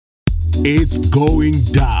It's going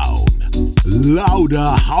down. Louder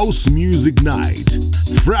House Music Night,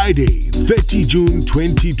 Friday, 30 June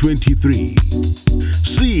 2023.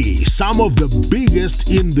 See some of the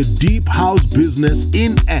biggest in the deep house business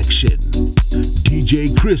in action.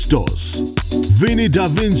 DJ Christos, Vinny Da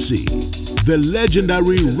Vinci, the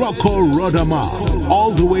legendary Rocco Rodamar,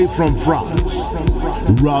 all the way from France,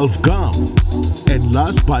 Ralph Gum, and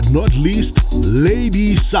last but not least,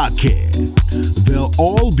 Lady Sake. They'll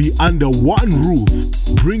all be under one roof,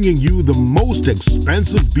 bringing you the most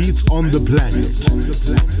expensive beats on the planet.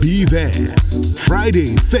 Be there,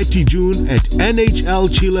 Friday, 30 June at NHL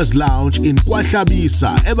Chillers Lounge in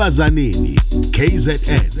Kwahlabisa, Ebazaneni,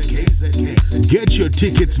 KZN. Get your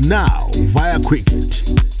tickets now via Quicket.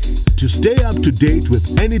 To stay up to date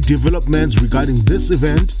with any developments regarding this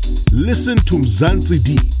event, listen to Mzansi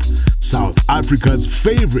Deep, South Africa's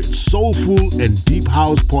favorite soulful and deep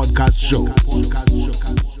house podcast show.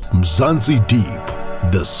 Mzansi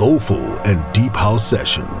Deep, the soulful and deep house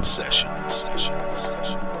sessions.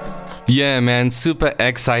 Yeah, man, super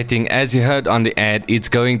exciting. As you heard on the ad, it's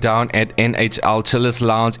going down at NHL Chillers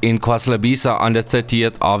Lounge in Kwahlabisa on the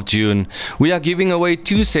 30th of June. We are giving away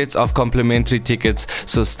 2 sets of complimentary tickets,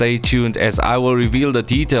 so stay tuned as I will reveal the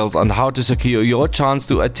details on how to secure your chance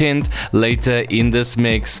to attend later in this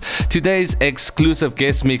mix. Today's exclusive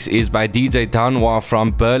guest mix is by DJ Danwa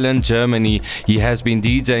from Berlin, Germany. He has been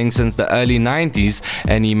DJing since the early 90s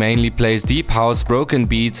and he mainly plays deep house, broken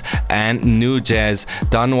beats and new jazz.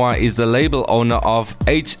 Danwa is the label owner of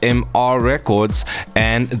HMR Records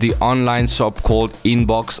and the online shop called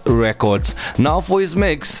Inbox Records. Now for his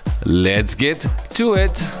mix, let's get to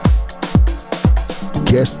it.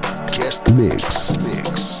 Guest mix.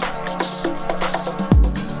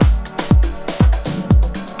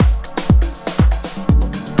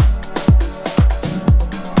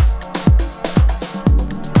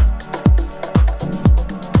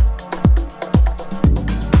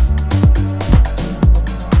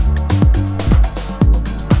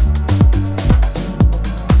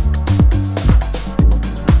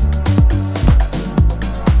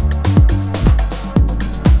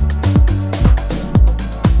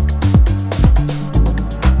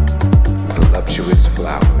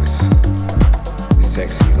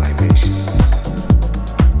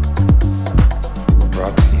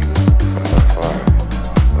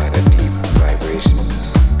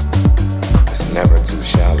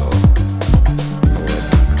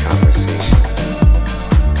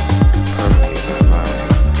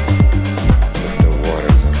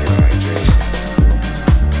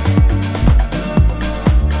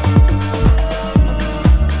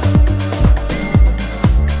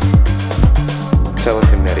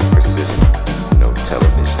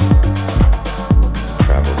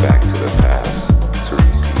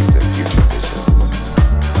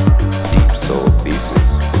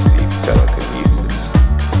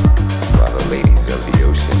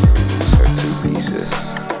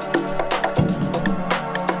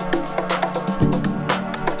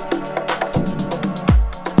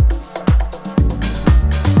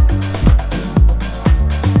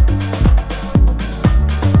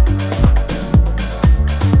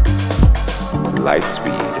 Light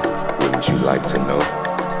speed, wouldn't you like to know?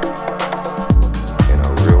 In a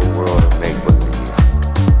real world of make-believe,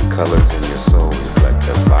 colors in your soul reflect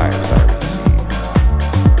the vibes I receive.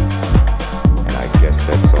 And I guess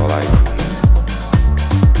that's all I need.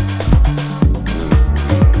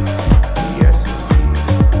 Yes,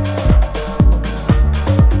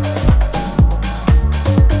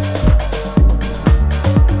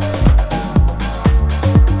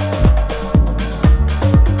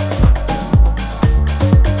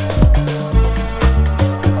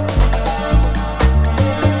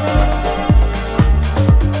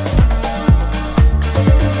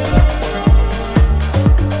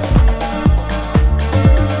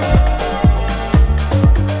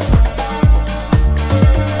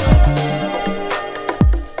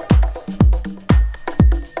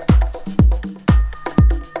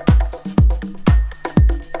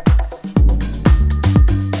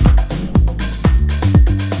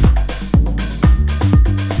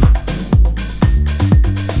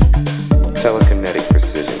 telekinetic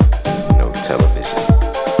precision, no television.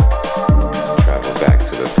 Travel back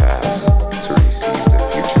to the past to receive the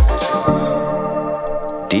future visions.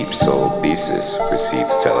 Deep soul thesis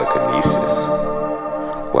precedes telekinesis,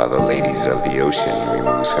 while the ladies of the ocean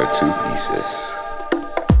removes her 2 pieces.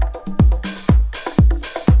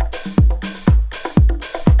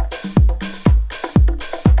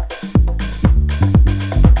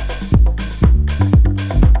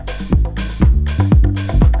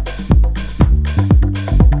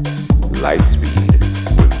 Light speed,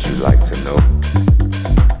 wouldn't you like to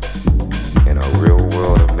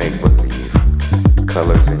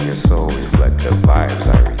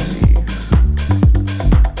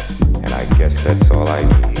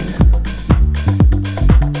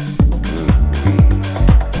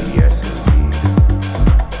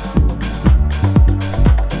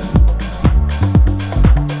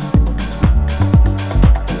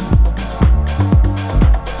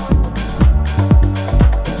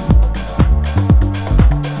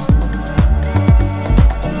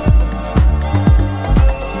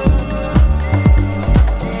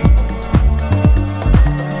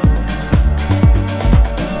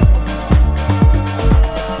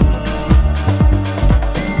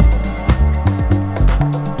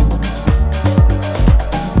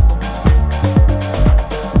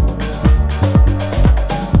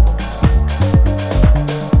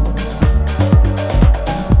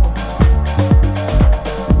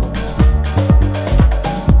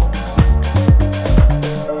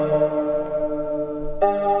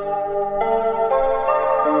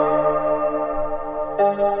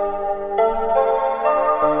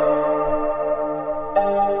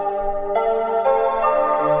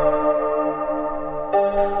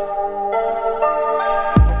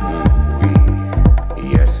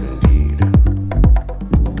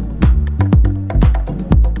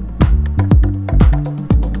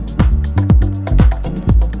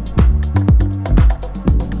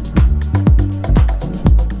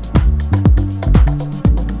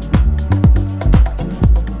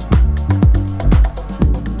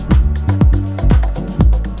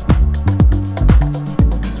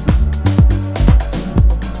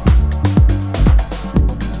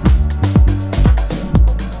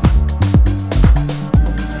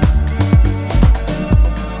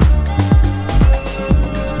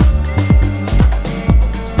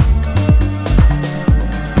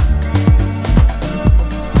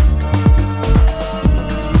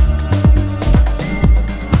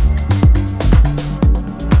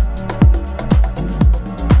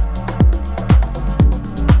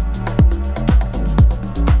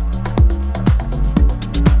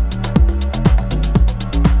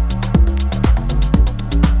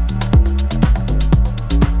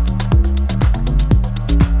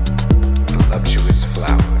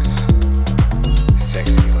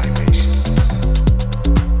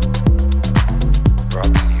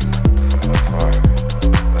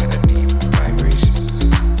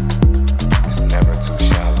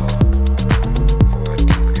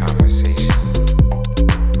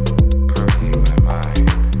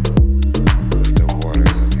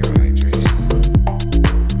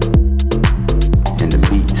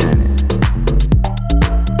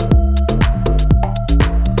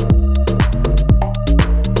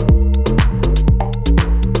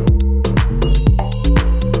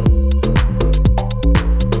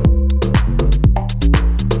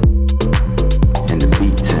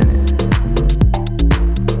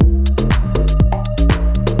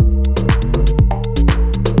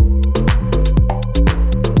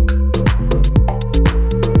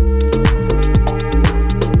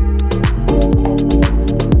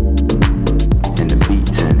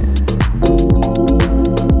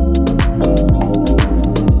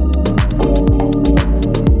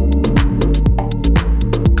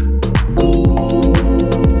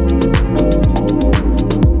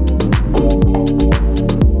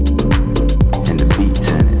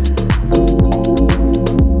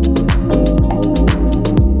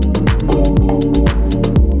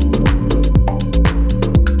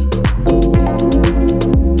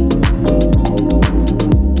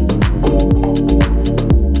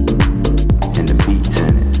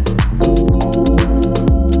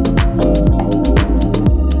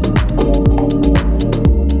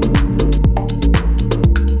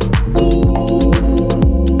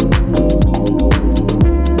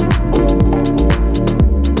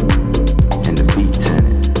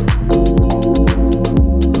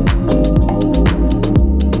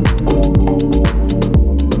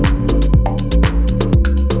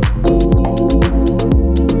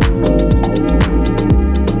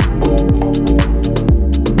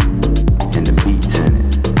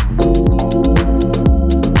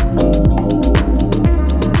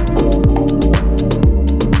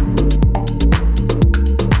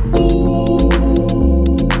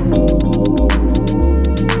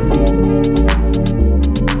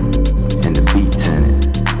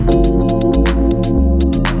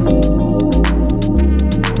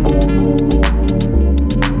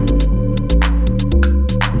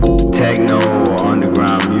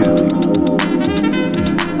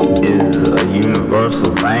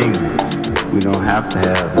don't have to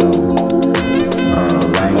have no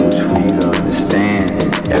language for you to understand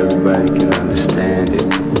it. Everybody can understand it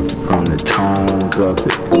from the tones of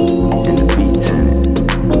it and the beats in it.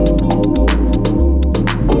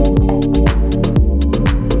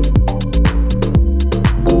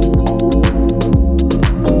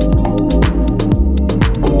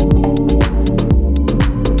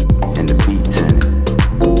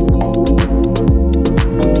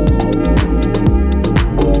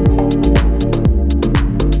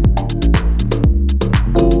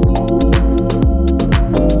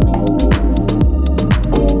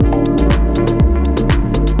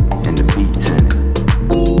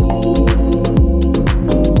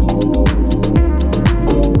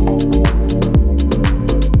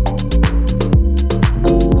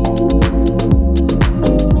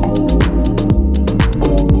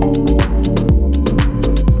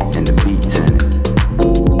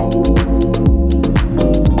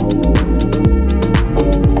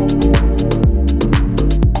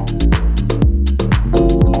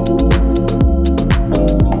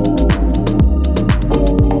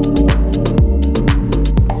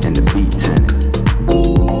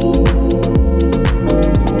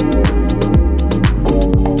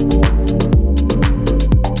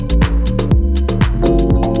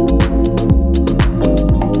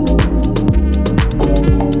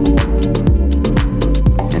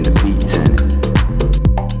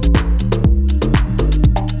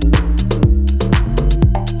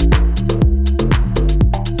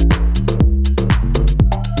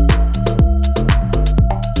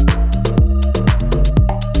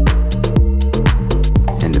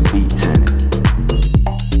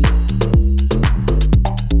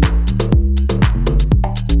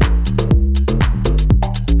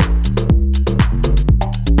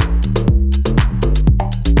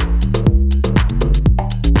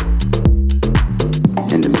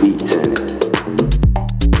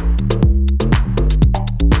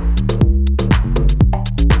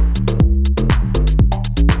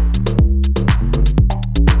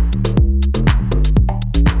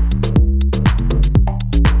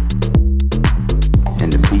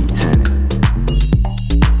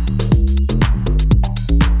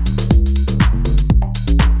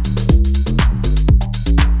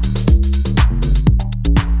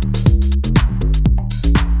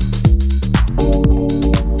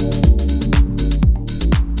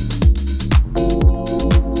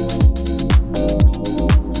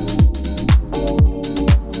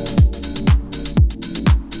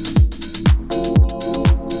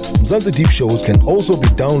 Mzansi Deep shows can also be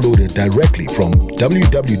downloaded directly from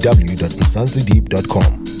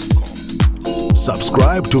www.mzansideep.com.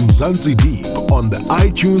 Subscribe to Mzansi Deep on the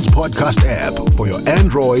iTunes podcast app for your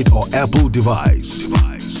Android or Apple device.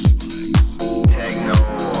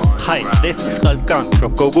 Hi, this is Ralph Gang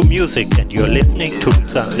from GoGo Music and you're listening to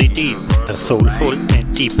Mzansi Deep, the soulful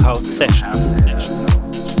and deep house sessions.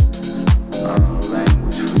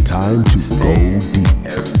 Time to go deep.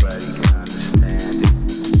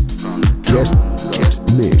 Guest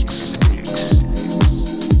mix.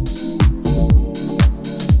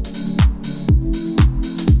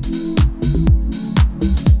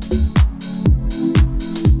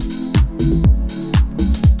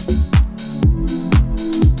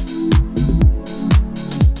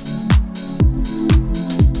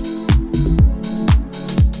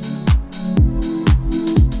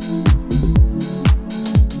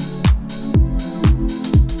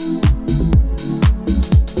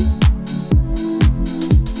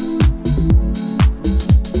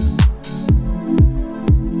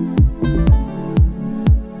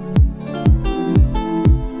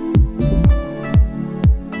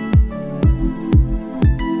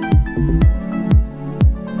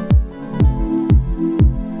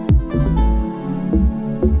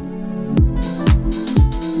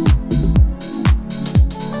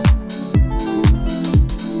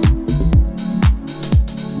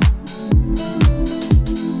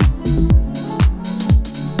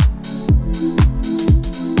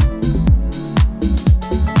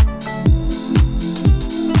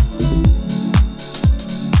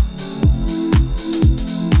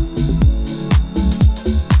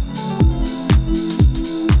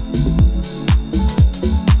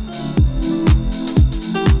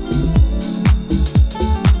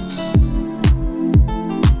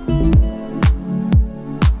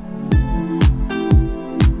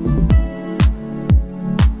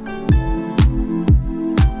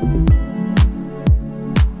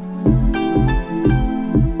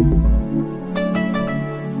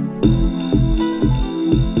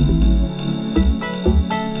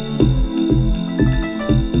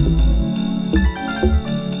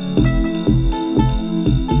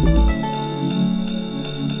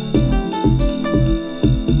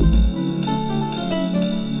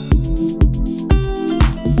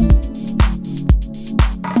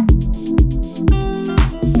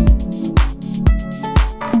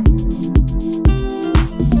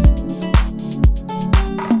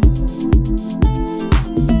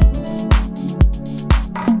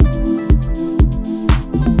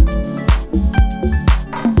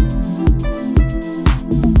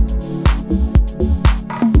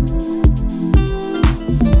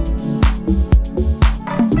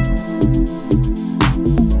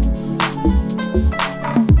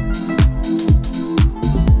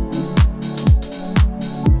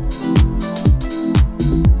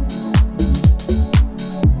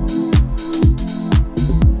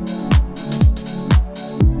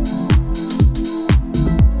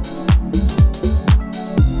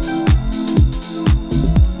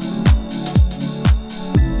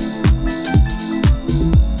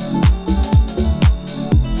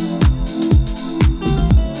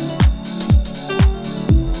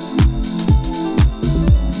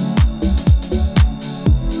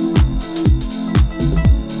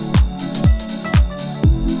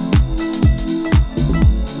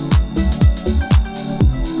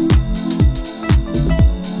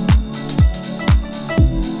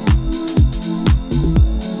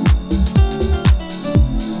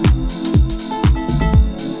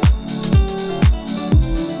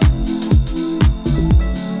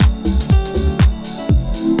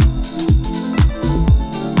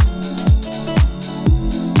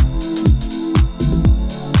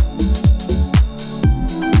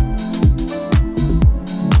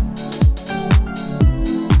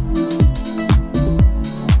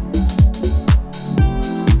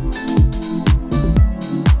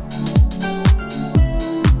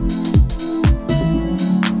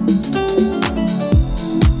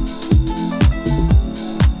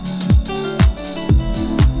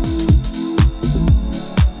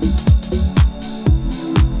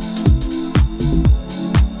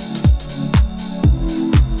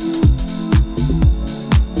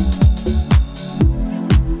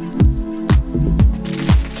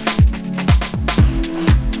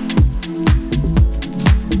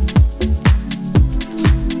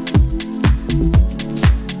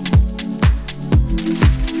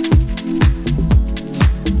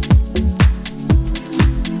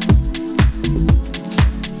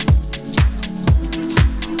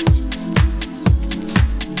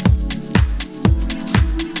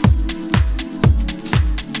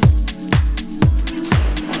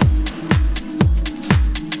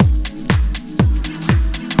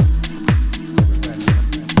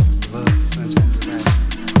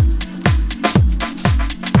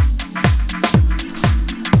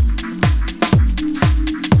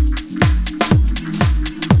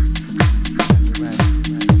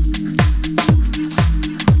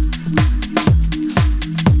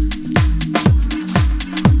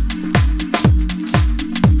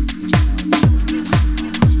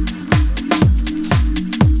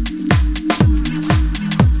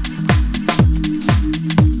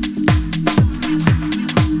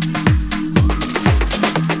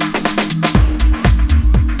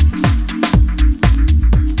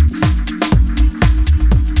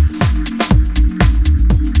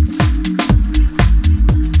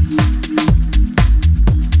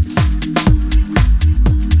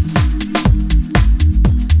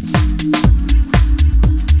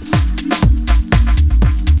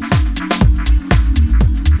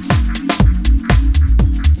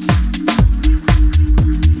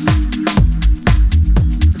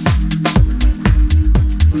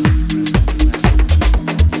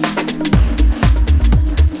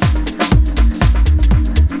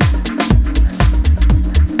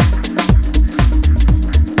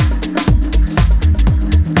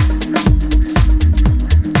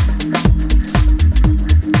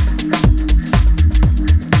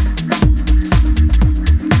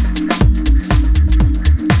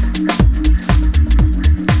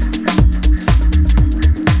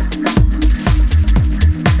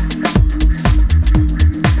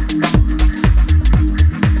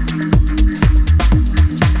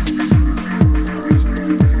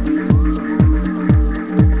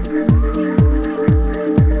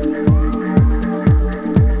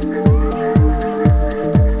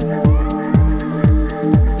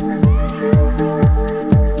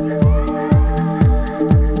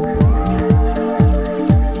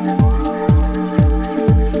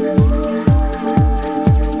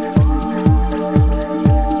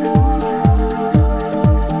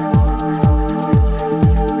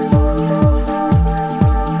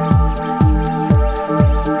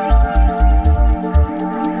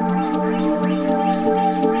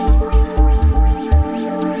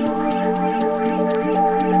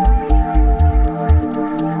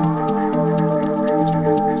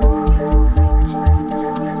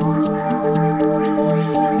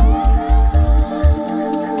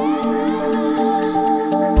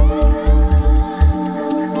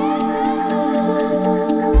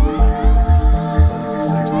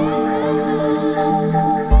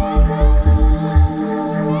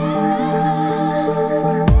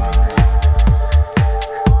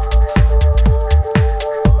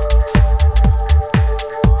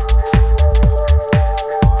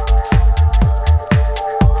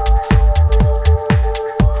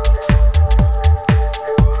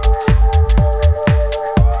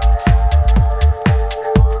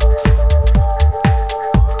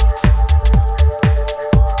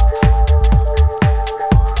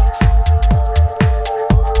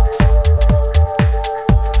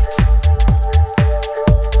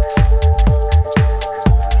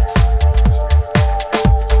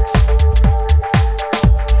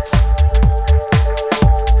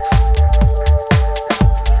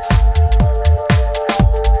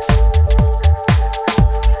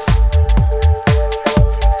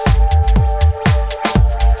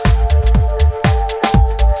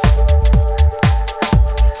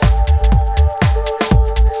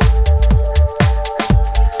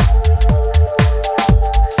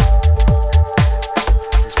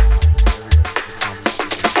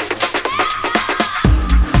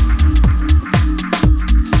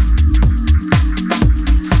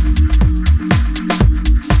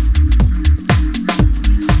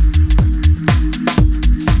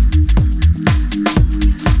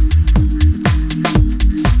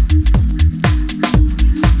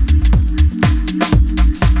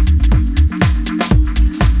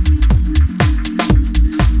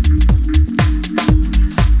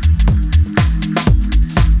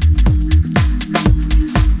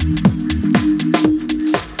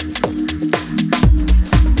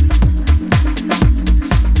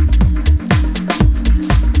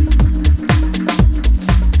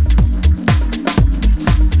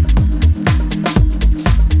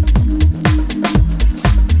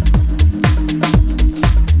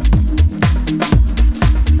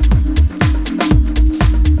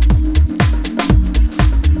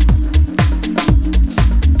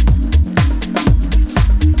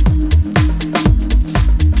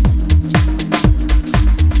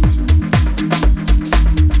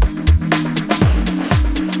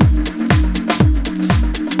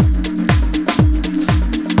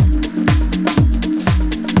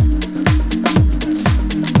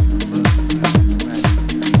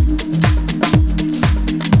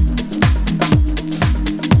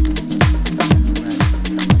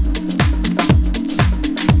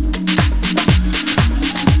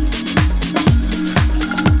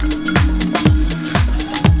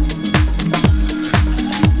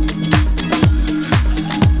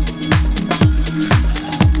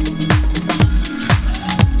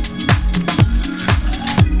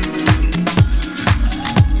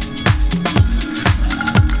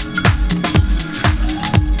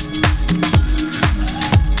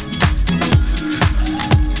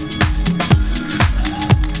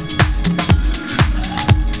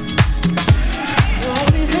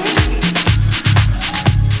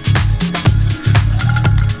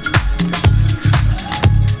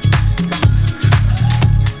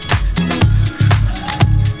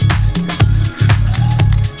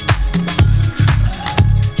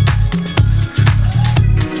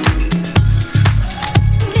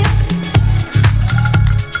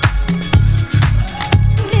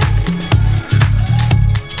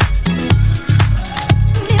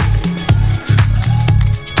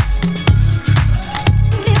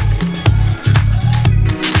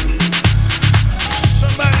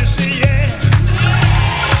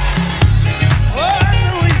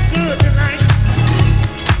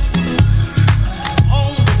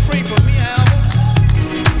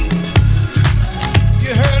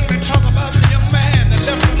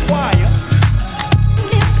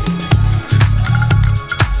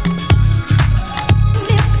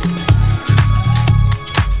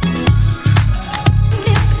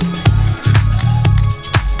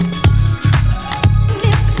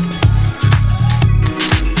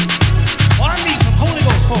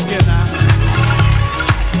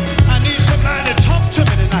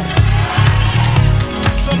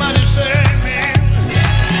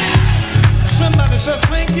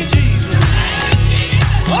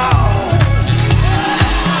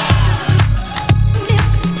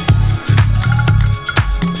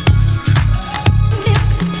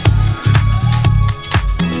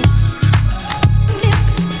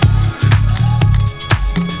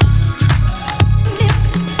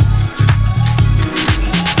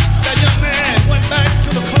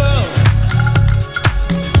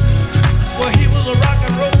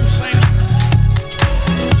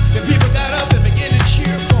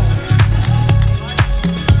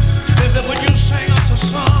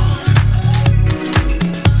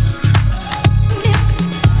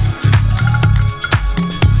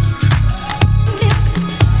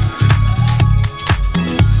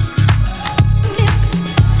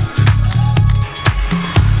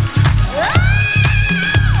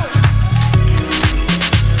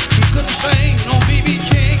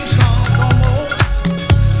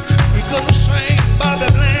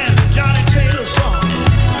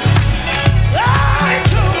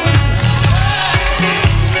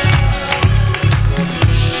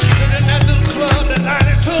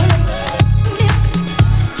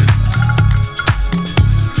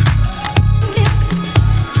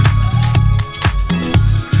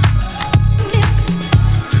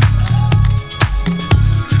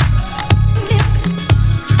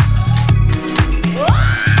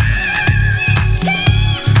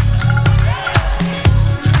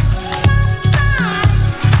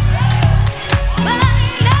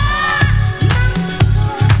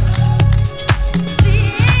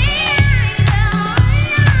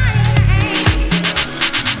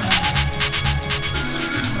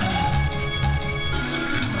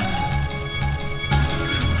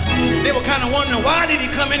 did he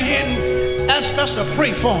come in here and ask us to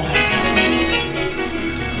pray for him?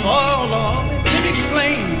 Oh, Lord, let me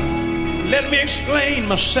explain. Let me explain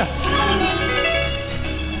myself.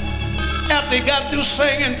 After he got through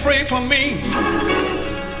singing and praying for me,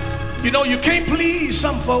 you know, you can't please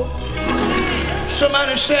some folk.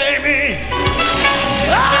 Somebody say amen.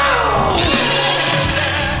 Oh!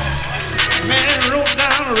 Man wrote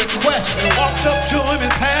down a request and walked up to him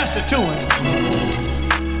and passed it to him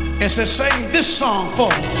and said, sing this song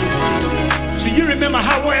for us. So you remember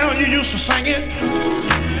how well you used to sing it?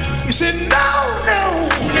 He said, no,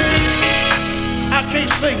 I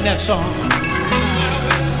can't sing that song.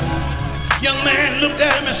 Young man looked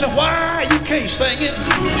at him and said, why you can't sing it?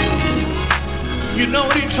 You know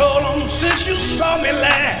what he told him? Since you saw me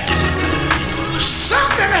last,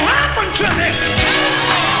 something happened to me.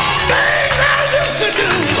 Things I used to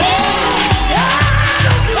do, I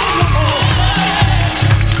don't do no more.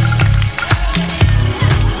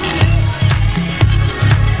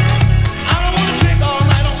 I don't want to take all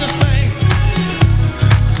night on this thing.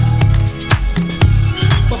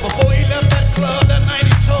 But before he left that club that night,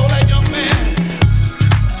 he told that young man,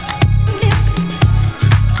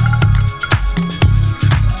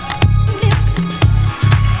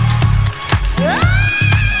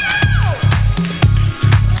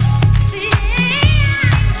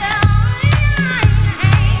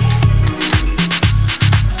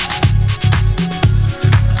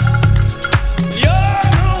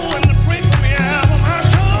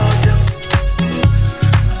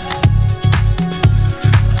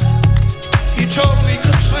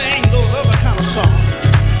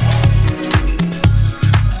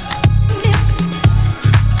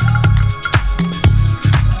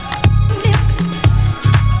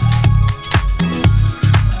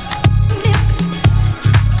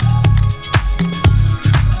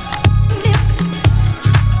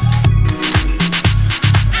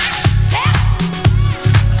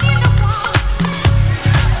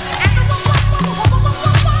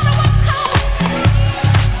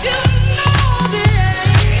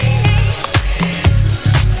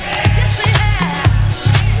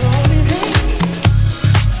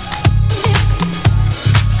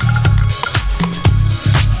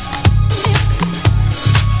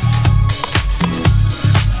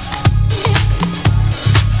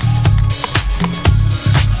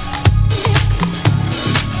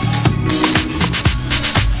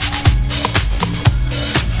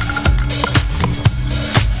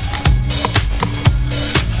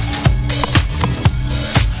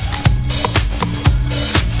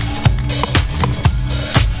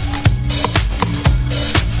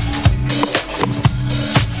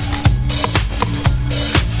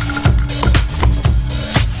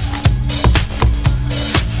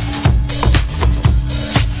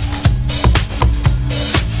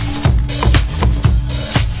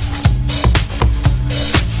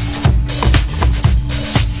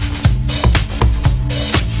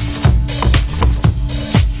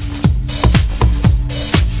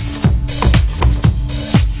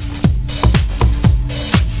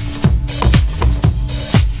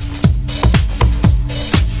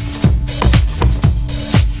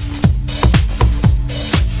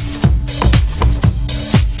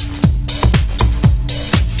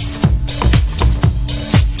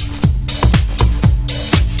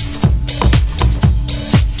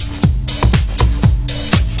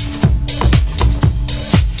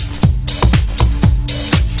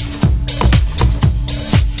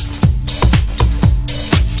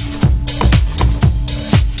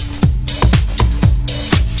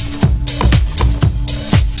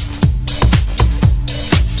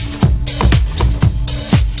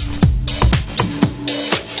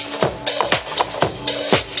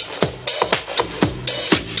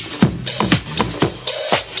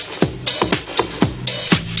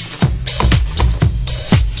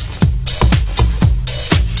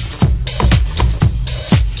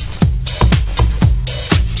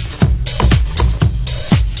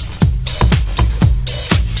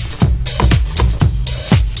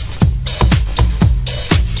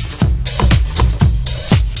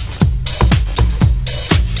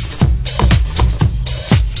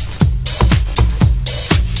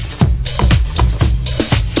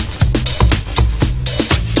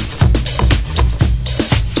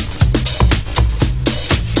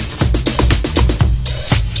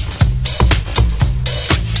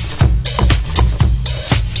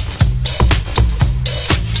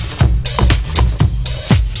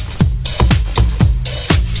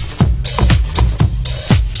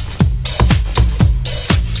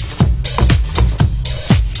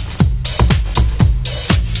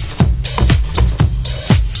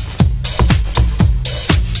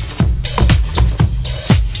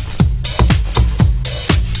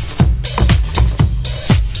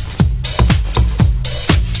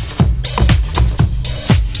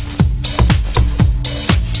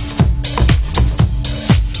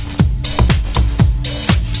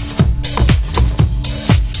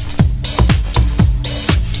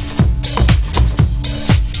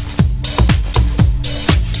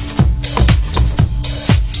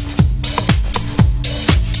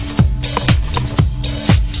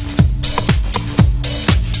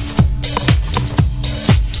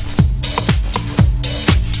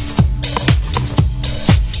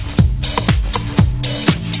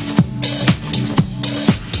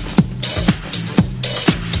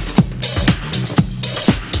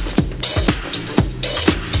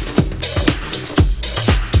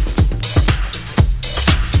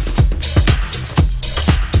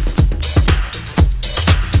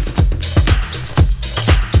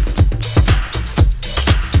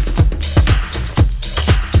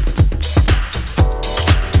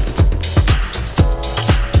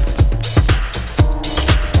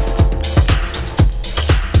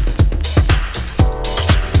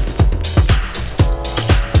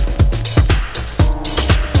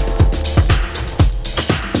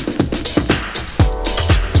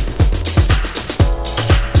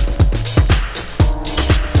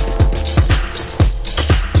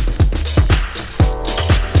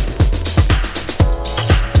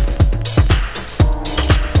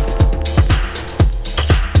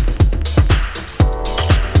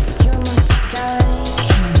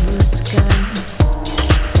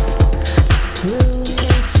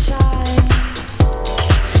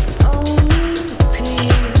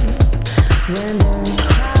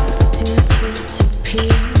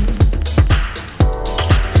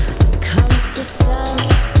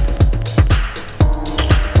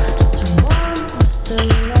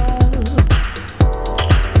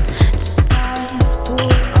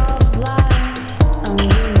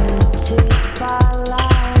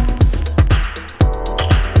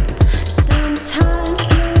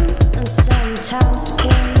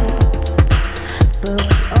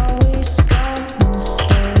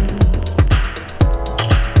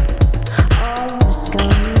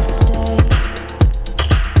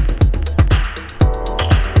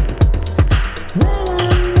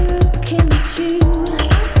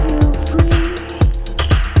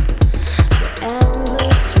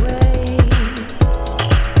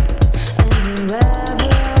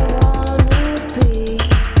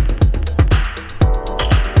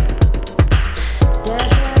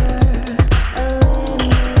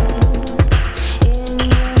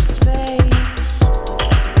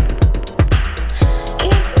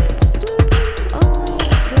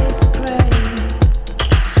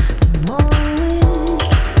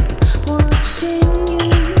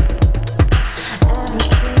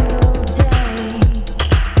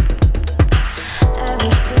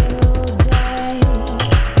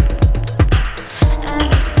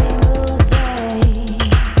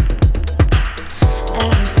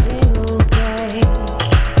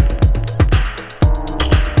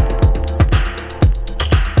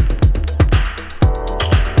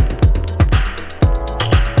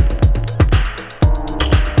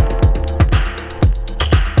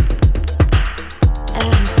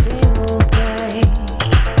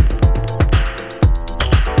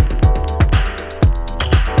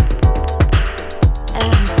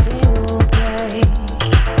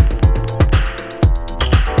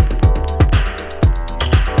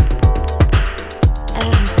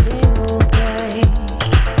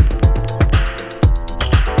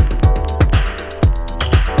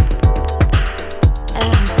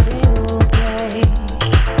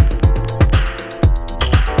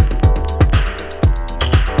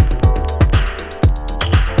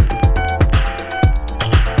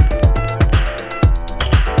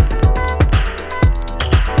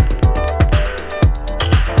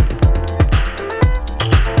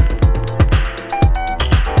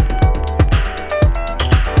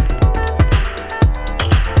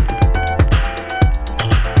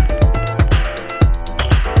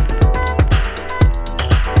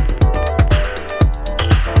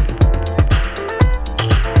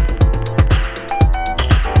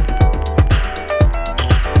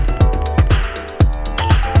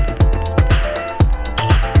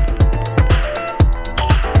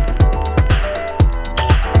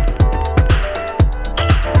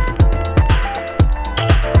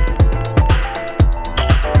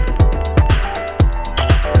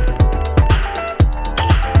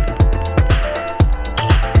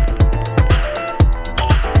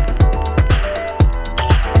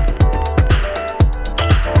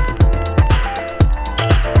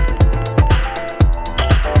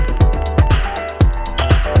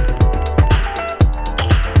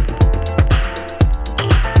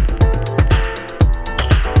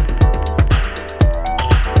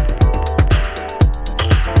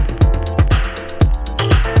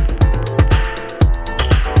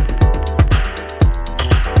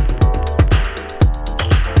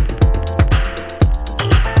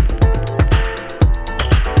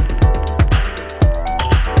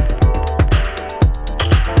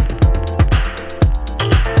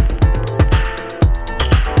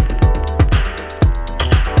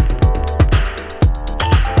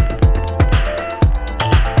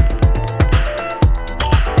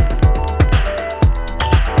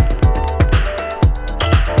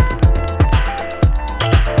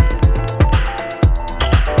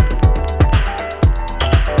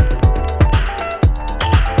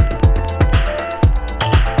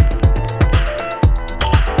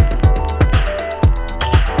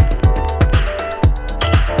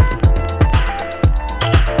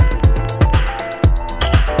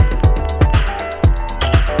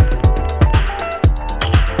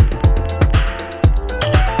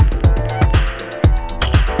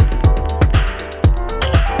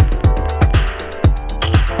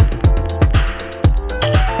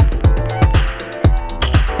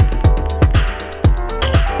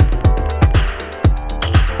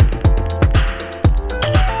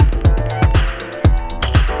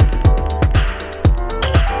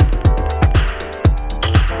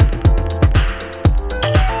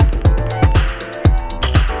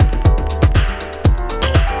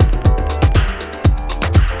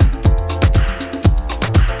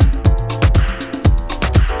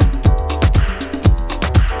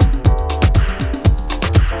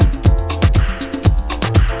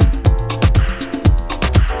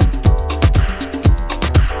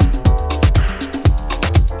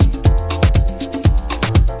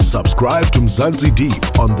 subscribe to Mzansi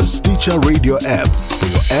Deep on the Stitcher Radio app for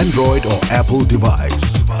your Android or Apple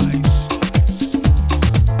device.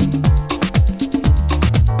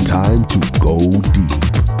 Time to go deep.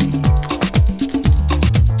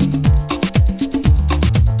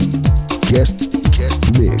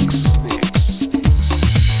 Guest mix.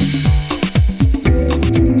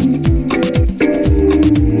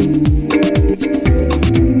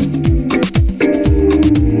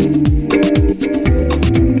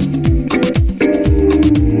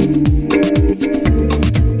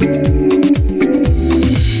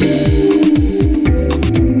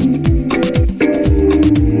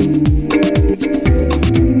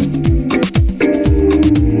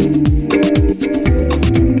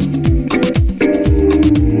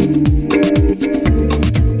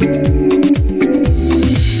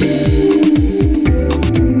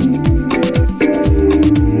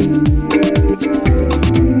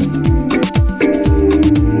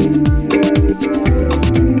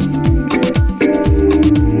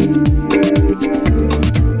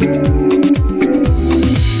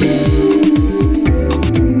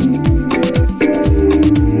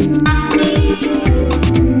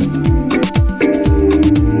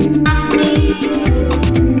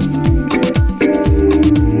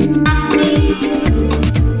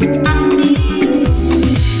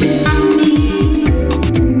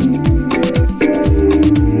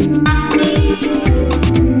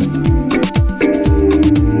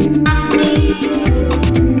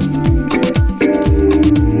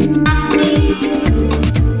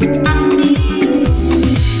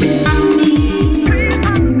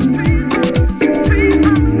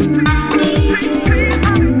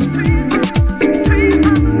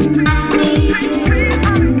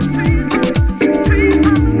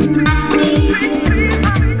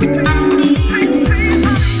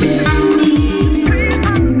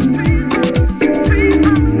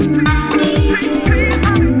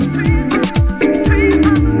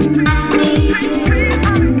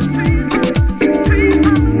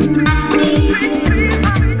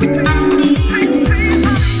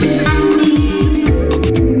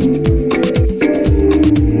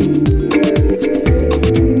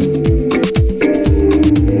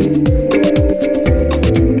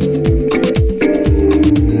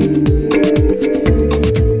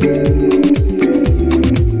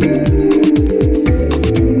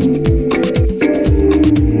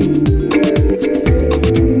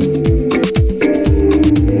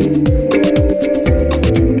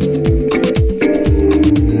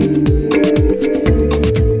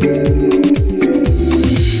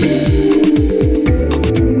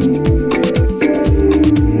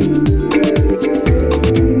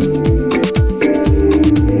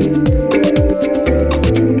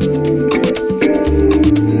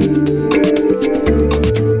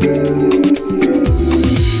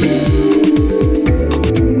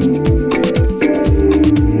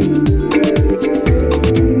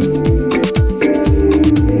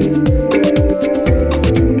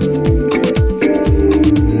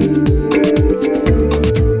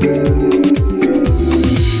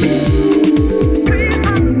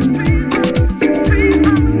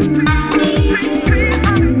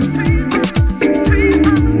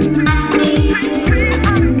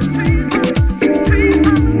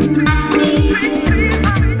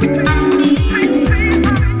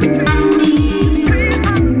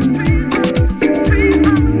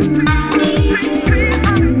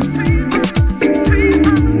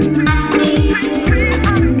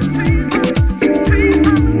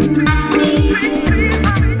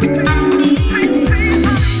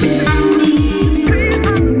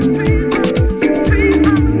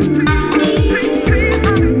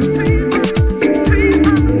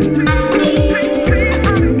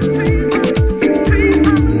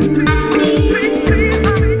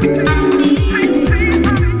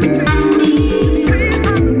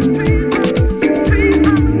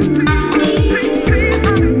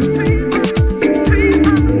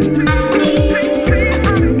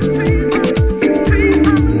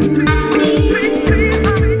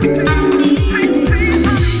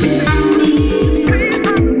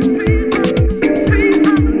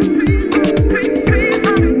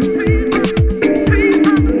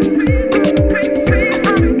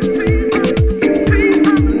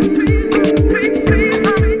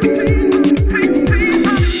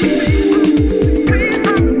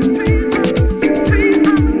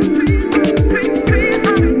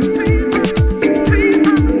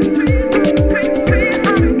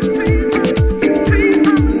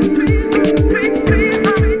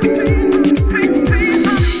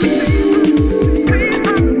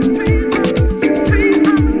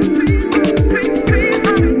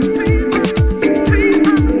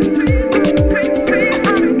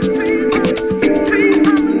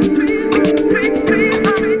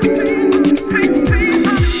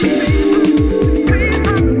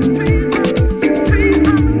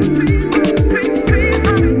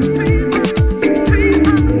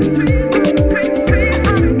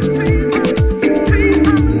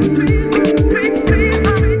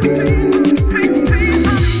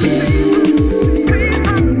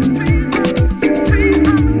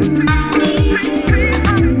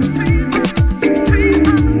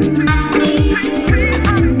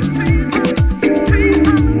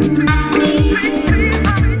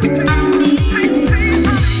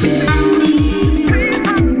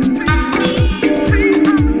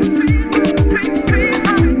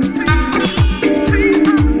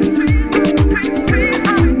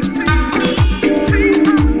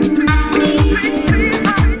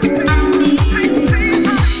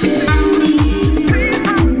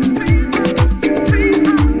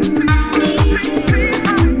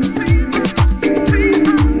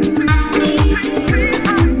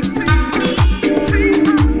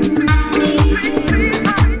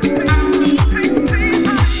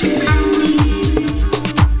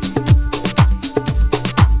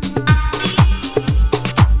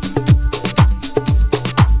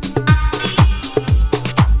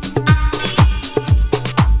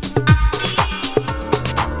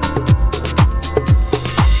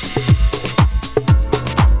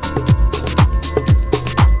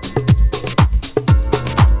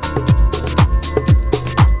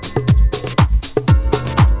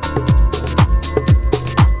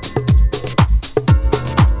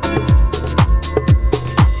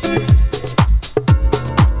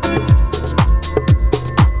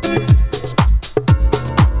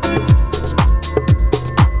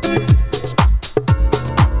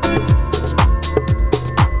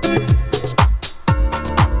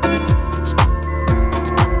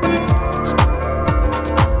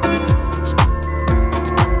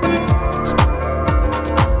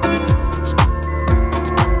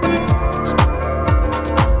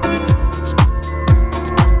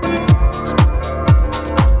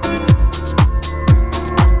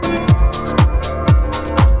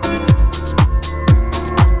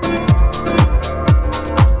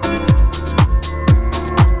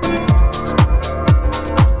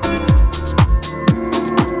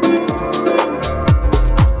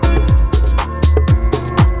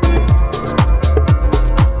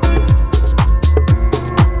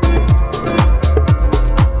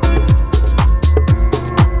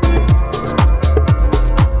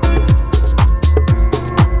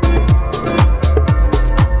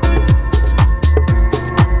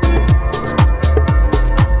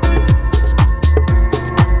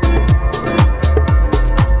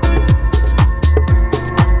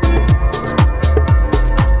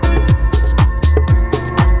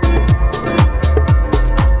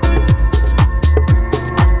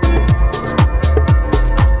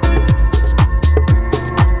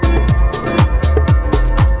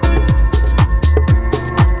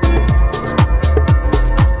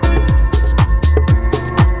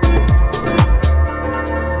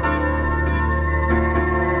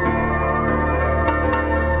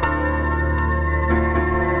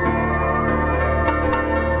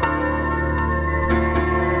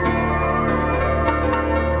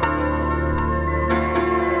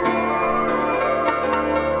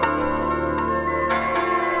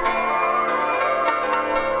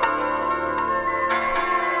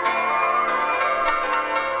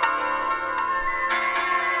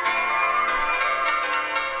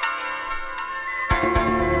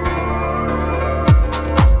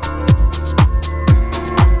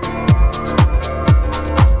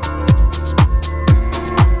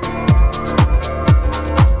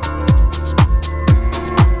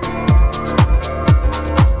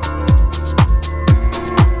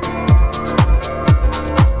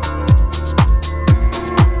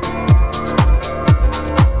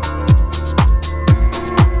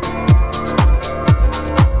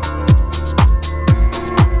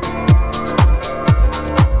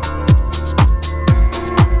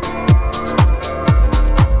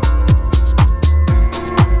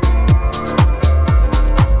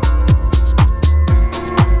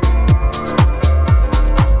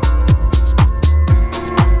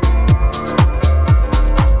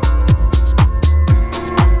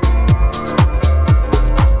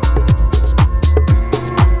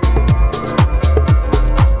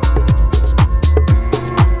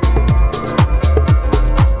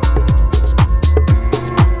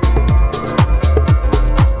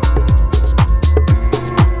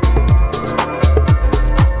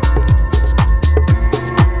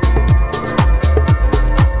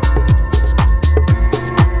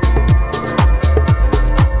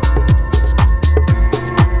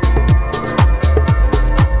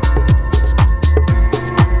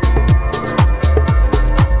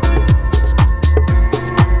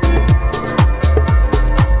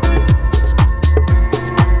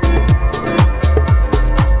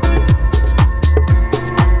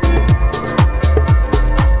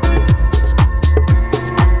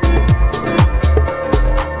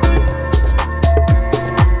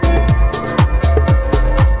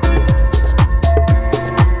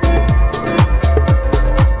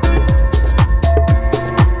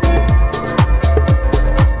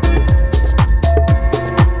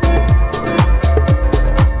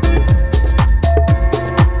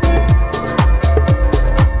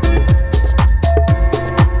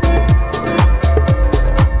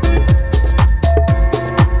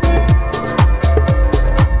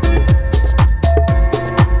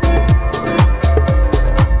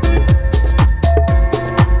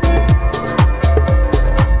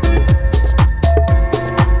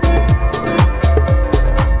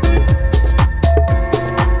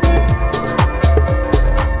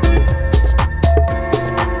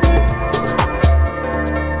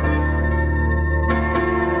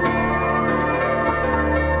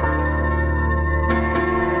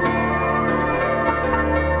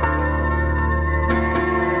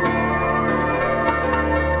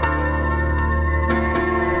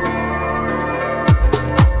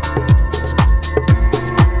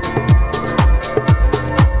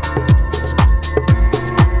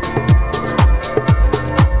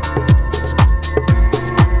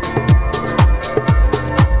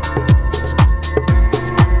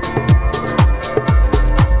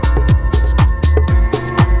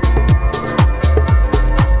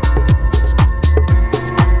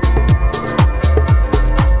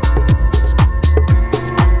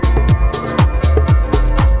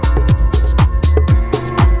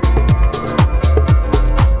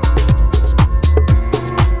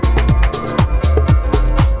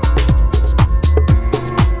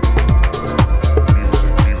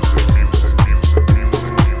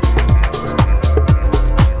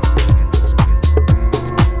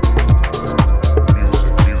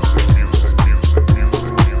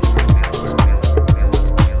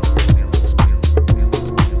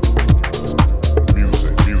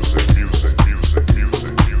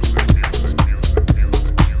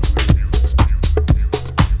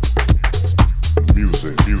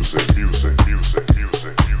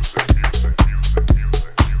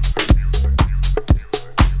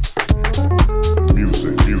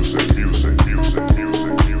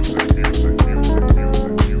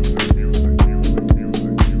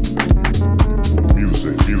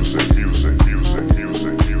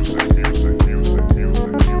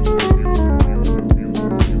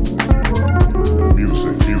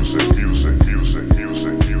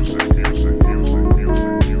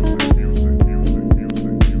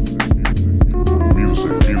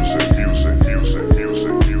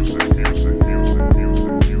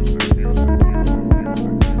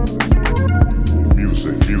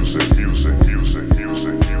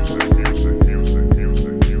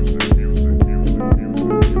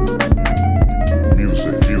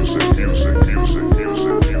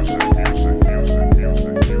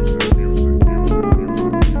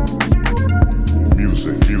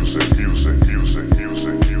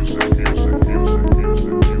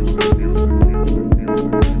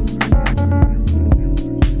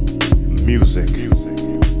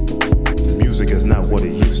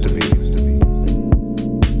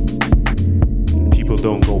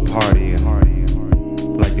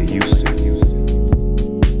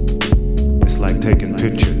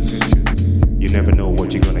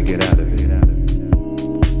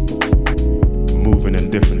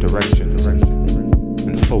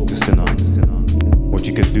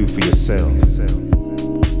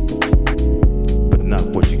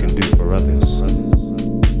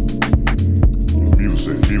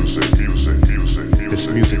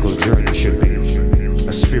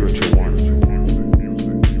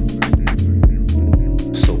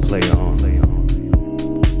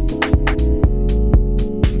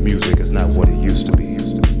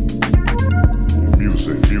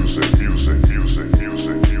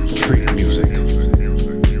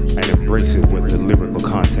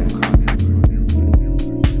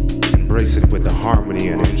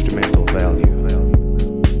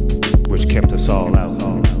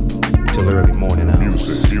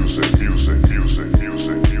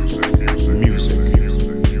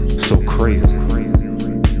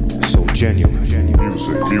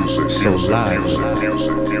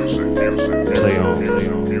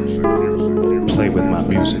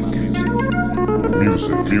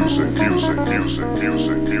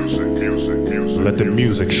 Let the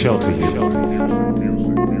music shelter you.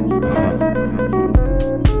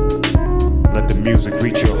 Let the music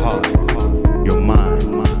reach your heart, your mind,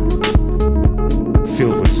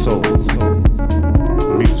 filled with soul.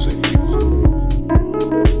 Music.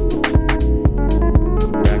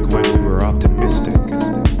 Back when we were optimistic,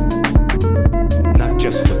 not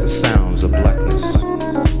just with the sounds of blackness,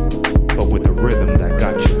 but with the rhythm that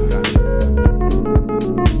got you.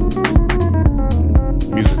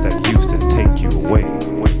 Music that used to take you away.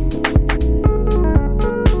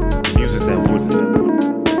 Music that wouldn't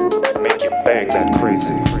make you bang that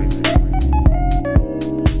crazy.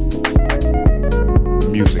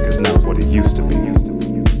 Music is not what it used to be.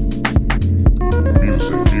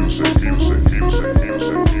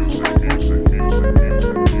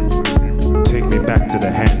 Take me back to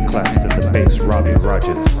the hand claps and the bass, Robbie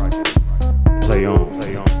Rogers. Play on.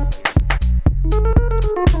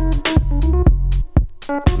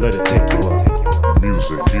 Let it take you up.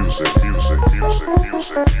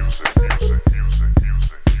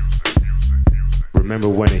 Remember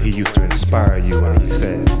when he used to inspire you and he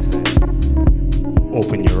said,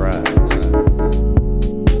 open your eyes.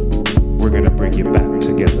 We're gonna bring you back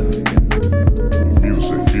together.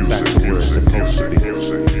 Back to where it's supposed to be.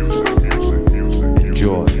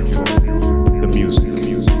 Enjoy the music.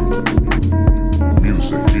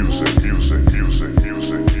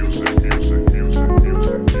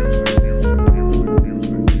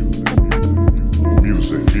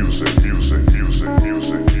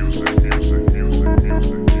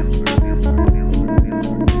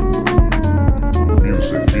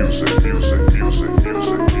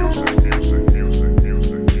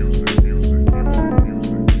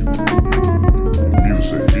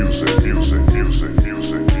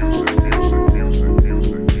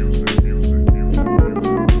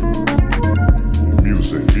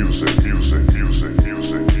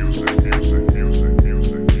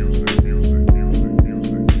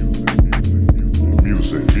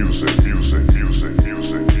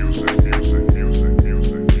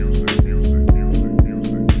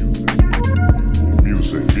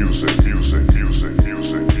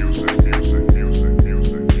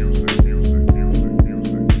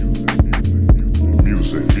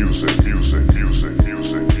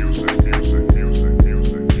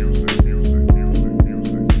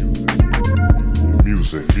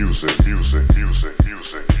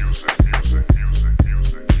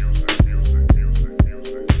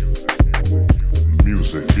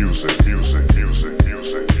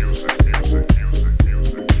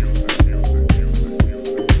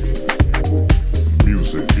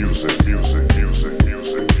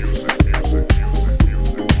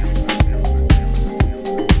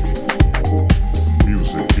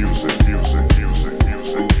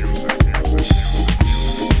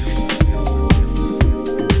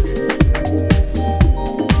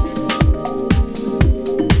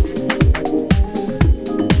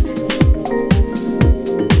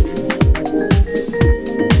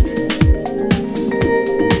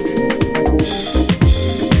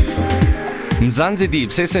 Mzansi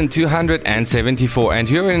Deep, session 274, and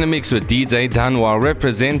you're in a mix with DJ Danwa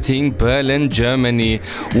representing Berlin, Germany.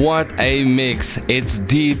 What a mix. It's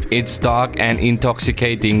deep, it's dark and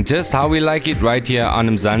intoxicating, just how we like it right here on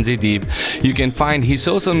Mzansi Deep. You can find his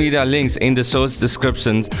social media links in the show's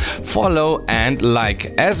description. Follow and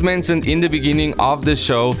like. As mentioned in the beginning of the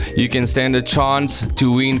show, you can stand a chance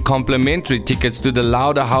to win complimentary tickets to the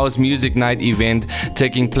Louder House Music Night event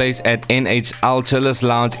taking place at NHL Chillers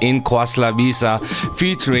Lounge in Kwaslabisa,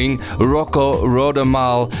 featuring Rocco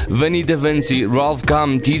Rodemal, Vinny Da Vinci, Ralph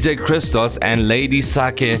Gum, DJ Christos and Lady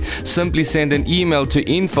Sake. Simply send an email to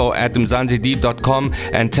info@mzansideep.com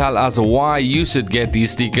and tell us why you should get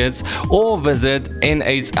these tickets, or visit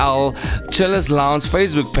NHL Chillers Lounge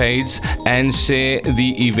Facebook page and share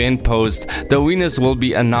the event post. The winners will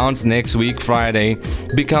be announced next week Friday.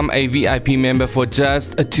 Become a VIP member for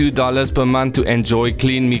just $2 per month to enjoy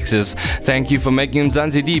clean mixes. Thank you for making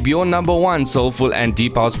Mzansi Deep your number one soulful and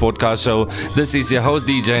deep house podcast show. This is your host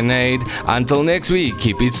DJ Nate. Until next week,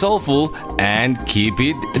 keep it soulful and keep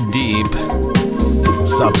it deep.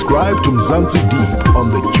 Subscribe to Mzansi Deep on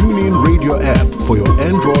the TuneIn Radio app for your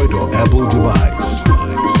Android or Apple device.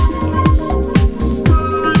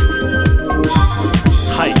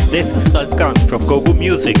 Hi, this is Ralph Gang from Gogo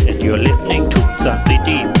Music and you're listening to Mzansi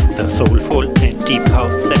Deep, the soulful and deep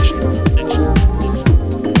house sessions.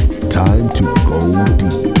 Time to go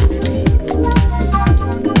deep.